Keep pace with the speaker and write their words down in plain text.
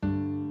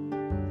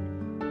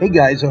Hey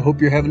guys, I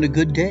hope you're having a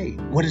good day.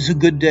 What is a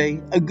good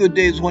day? A good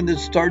day is one that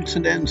starts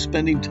and ends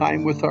spending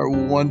time with our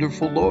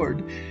wonderful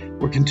Lord.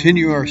 We're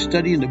continuing our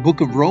study in the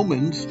book of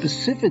Romans,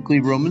 specifically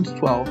Romans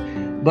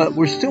 12, but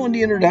we're still in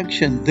the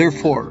introduction,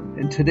 therefore.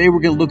 And today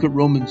we're going to look at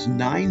Romans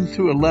 9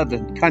 through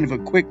 11, kind of a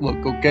quick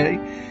look, okay?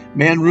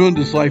 Man ruined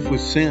his life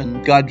with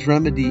sin. God's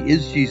remedy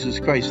is Jesus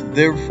Christ.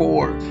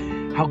 Therefore,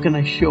 how can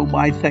I show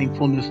my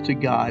thankfulness to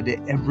God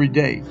every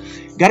day?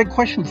 Got a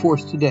question for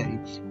us today.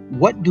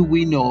 What do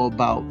we know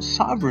about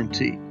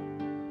sovereignty?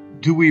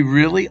 Do we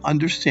really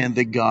understand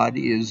that God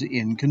is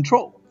in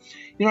control?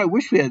 I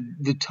wish we had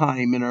the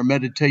time in our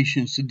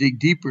meditations to dig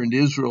deeper into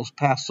Israel's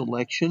past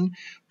election,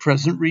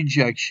 present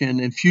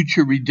rejection, and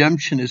future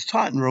redemption as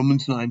taught in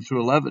Romans 9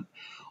 through 11.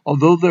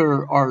 Although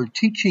there are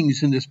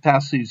teachings in this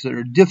passage that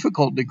are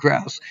difficult to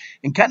grasp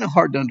and kind of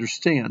hard to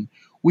understand,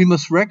 we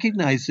must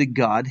recognize that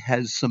God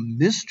has some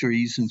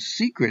mysteries and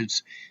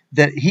secrets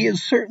that he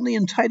is certainly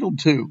entitled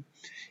to.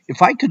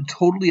 If I could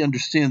totally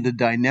understand the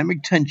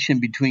dynamic tension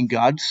between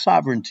God's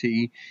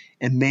sovereignty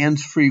and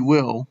man's free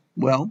will,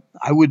 well,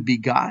 I would be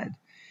God.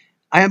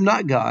 I am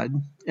not God,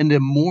 and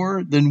am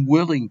more than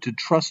willing to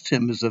trust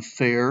him as a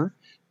fair,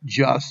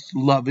 just,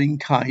 loving,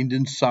 kind,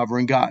 and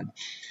sovereign God.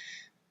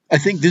 I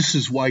think this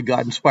is why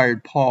God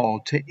inspired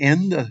Paul to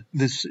end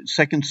this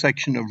second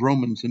section of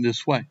Romans in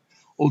this way.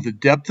 Oh, the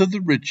depth of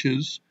the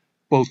riches,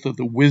 both of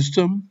the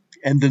wisdom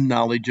and the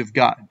knowledge of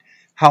God.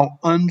 How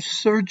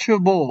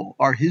unsearchable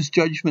are his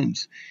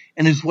judgments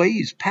and his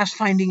ways past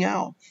finding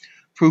out.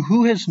 For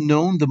who has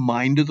known the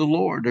mind of the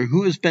Lord, or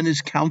who has been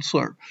his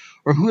counselor,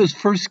 or who has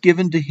first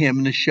given to him,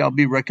 and it shall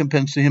be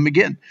recompensed to him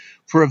again?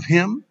 For of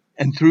him,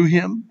 and through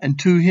him, and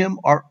to him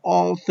are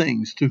all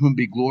things, to whom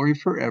be glory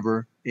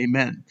forever.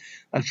 Amen.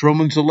 That's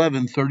Romans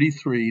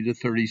 11:33 to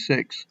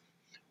 36.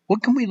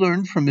 What can we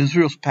learn from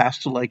Israel's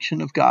past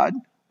election of God?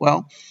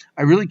 Well,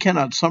 I really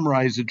cannot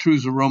summarize the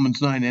truths of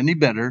Romans 9 any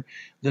better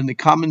than the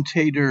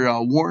commentator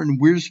Warren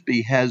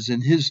Wiersbe has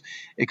in his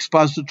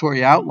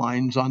expository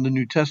outlines on the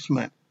New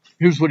Testament.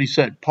 Here's what he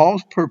said.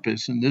 Paul's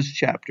purpose in this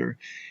chapter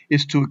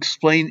is to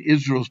explain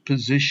Israel's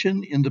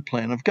position in the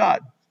plan of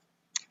God.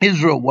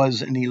 Israel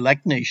was an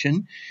elect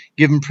nation,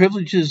 given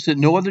privileges that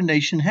no other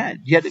nation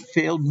had, yet it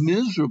failed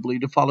miserably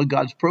to follow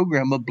God's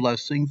program of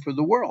blessing for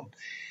the world.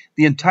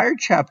 The entire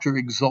chapter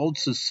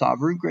exalts the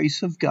sovereign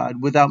grace of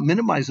God without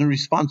minimizing the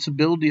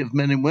responsibility of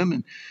men and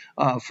women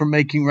for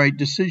making right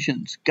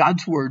decisions.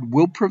 God's word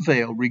will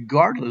prevail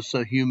regardless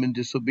of human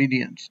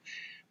disobedience.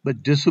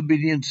 But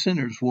disobedient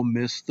sinners will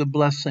miss the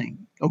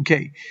blessing.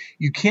 Okay,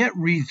 you can't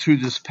read through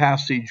this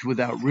passage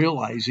without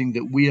realizing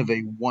that we have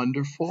a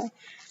wonderful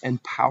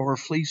and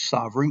powerfully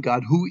sovereign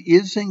God who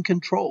is in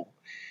control.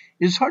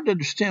 It's hard to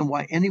understand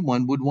why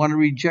anyone would want to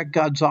reject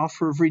God's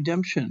offer of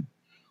redemption.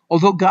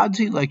 Although God's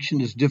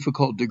election is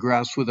difficult to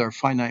grasp with our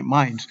finite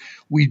minds,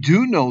 we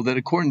do know that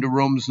according to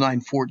Romans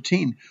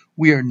 9:14,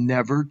 we are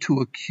never to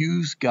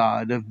accuse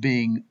God of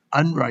being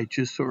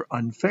unrighteous or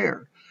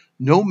unfair.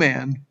 No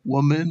man,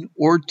 woman,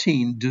 or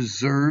teen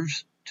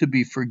deserves to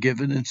be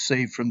forgiven and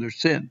saved from their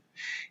sin.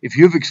 If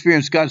you have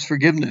experienced God's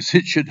forgiveness,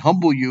 it should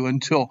humble you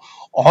until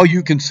all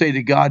you can say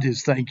to God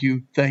is thank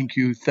you, thank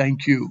you,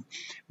 thank you.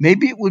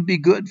 Maybe it would be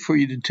good for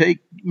you to take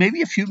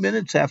maybe a few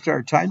minutes after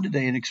our time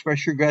today and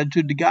express your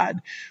gratitude to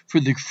God for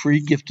the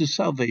free gift of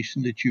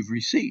salvation that you've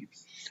received.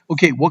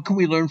 Okay, what can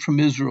we learn from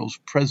Israel's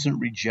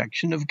present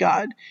rejection of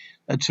God?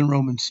 That's in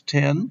Romans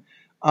 10.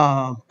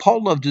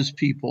 Paul loved his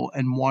people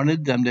and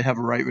wanted them to have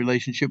a right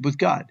relationship with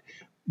God,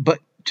 but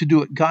to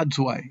do it God's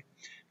way.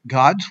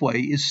 God's way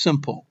is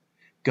simple.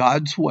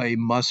 God's way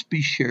must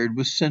be shared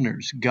with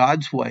sinners.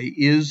 God's way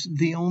is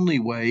the only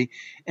way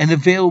and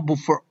available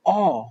for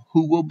all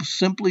who will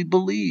simply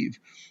believe.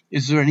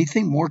 Is there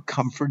anything more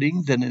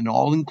comforting than an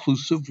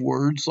all-inclusive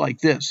words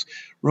like this?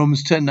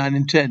 Romans 10:9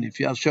 and 10. If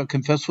thou shalt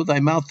confess with thy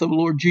mouth the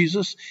Lord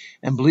Jesus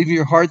and believe in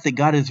your heart that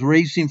God hath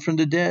raised him from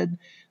the dead,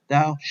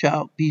 thou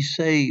shalt be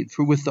saved.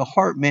 For with the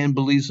heart man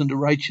believes unto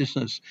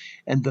righteousness,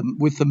 and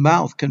with the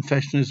mouth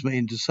confession is made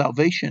unto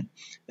salvation.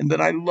 And that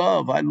I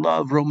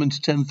love Romans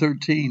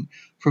 10:13.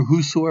 For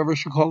whosoever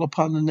shall call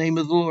upon the name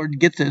of the Lord,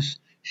 get this,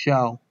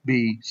 shall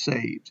be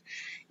saved.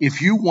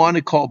 If you want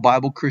to call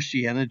Bible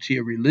Christianity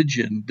a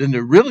religion, then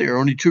there really are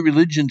only two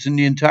religions in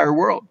the entire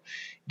world.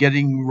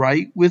 Getting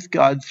right with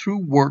God through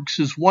works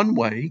is one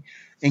way,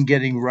 and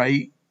getting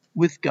right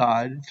with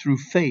God through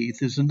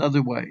faith is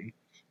another way.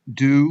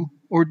 Do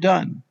or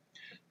done.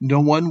 No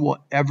one will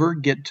ever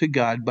get to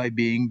God by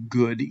being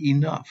good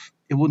enough.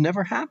 It will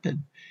never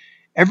happen.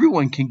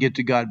 Everyone can get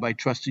to God by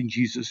trusting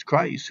Jesus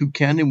Christ, who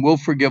can and will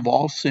forgive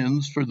all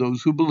sins for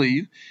those who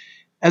believe.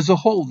 As a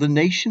whole, the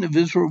nation of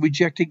Israel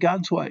rejected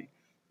God's way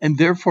and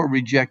therefore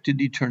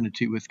rejected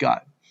eternity with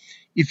God.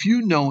 If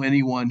you know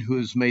anyone who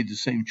has made the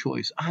same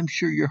choice, I'm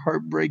sure your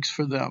heart breaks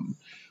for them.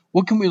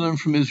 What can we learn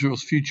from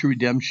Israel's future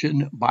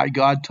redemption by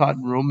God taught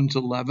in Romans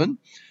 11?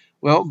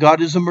 Well,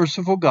 God is a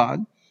merciful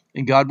God,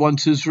 and God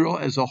wants Israel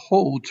as a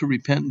whole to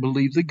repent and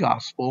believe the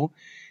gospel.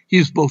 He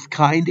is both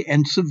kind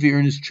and severe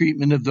in his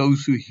treatment of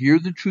those who hear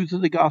the truth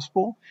of the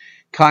gospel.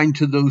 kind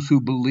to those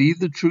who believe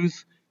the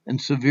truth, and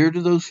severe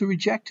to those who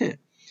reject it.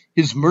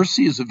 His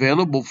mercy is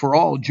available for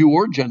all, Jew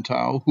or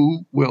Gentile,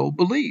 who will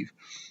believe.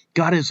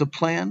 God has a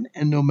plan,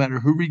 and no matter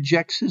who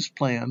rejects his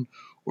plan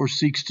or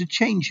seeks to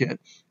change it,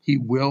 he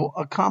will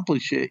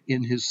accomplish it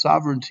in his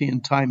sovereignty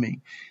and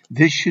timing.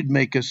 This should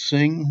make us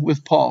sing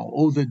with Paul,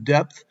 "Oh, the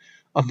depth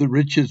of the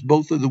riches,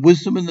 both of the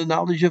wisdom and the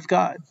knowledge of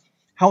God.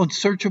 How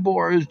unsearchable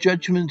are his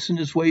judgments, and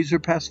his ways are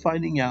past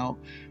finding out.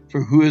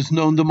 For who has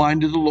known the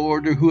mind of the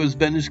Lord, or who has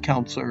been his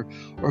counselor,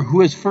 or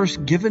who has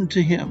first given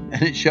to him,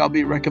 and it shall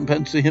be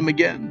recompensed to him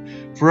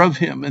again? For of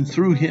him, and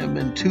through him,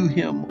 and to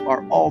him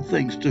are all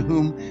things, to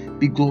whom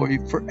be glory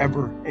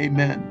forever.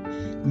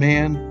 Amen."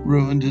 Man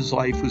ruined his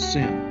life with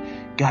sin.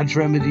 God's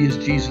remedy is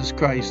Jesus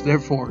Christ.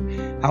 Therefore,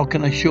 how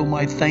can I show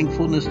my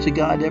thankfulness to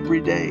God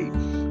every day?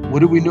 What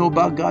do we know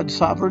about God's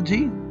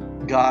sovereignty?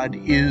 God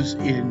is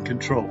in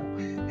control.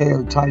 Hey,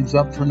 our time's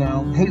up for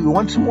now. Hey, we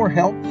want some more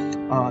help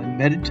on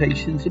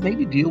meditations and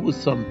maybe deal with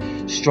some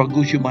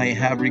struggles you might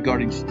have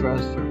regarding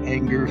stress or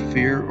anger,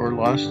 fear, or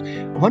lust.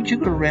 I want you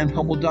to go to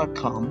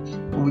randhummel.com.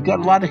 And we've got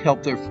a lot of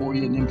help there for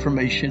you and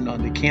information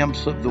on the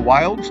camps of the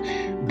wilds.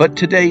 But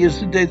today is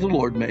the day the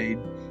Lord made.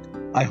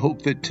 I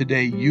hope that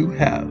today you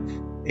have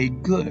a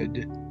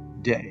good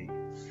day.